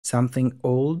Something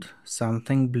old,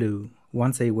 something blue.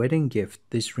 Once a wedding gift,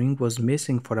 this ring was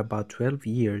missing for about 12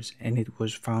 years and it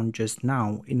was found just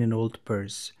now in an old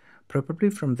purse, probably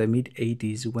from the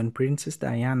mid-80s when Princess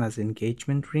Diana's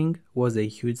engagement ring was a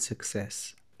huge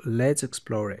success. Let's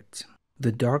explore it.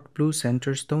 The dark blue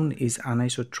center stone is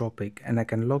anisotropic and I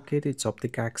can locate its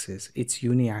optic axis. It's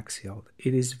uniaxial.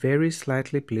 It is very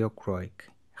slightly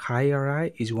pleochroic. High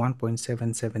Ri is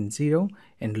 1.770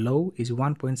 and low is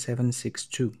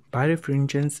 1.762.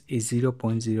 Birefringence is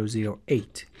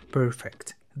 0.008.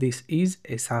 Perfect. This is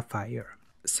a sapphire.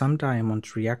 Some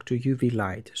diamonds react to UV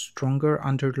light stronger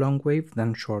under long wave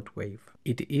than short wave.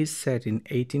 It is set in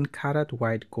 18 karat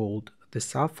white gold. The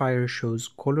sapphire shows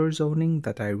color zoning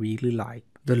that I really like.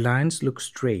 The lines look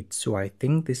straight, so I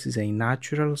think this is a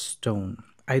natural stone.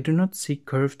 I do not see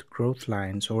curved growth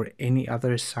lines or any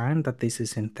other sign that this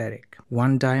is synthetic.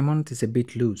 One diamond is a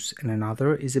bit loose and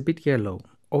another is a bit yellow.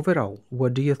 Overall,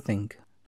 what do you think?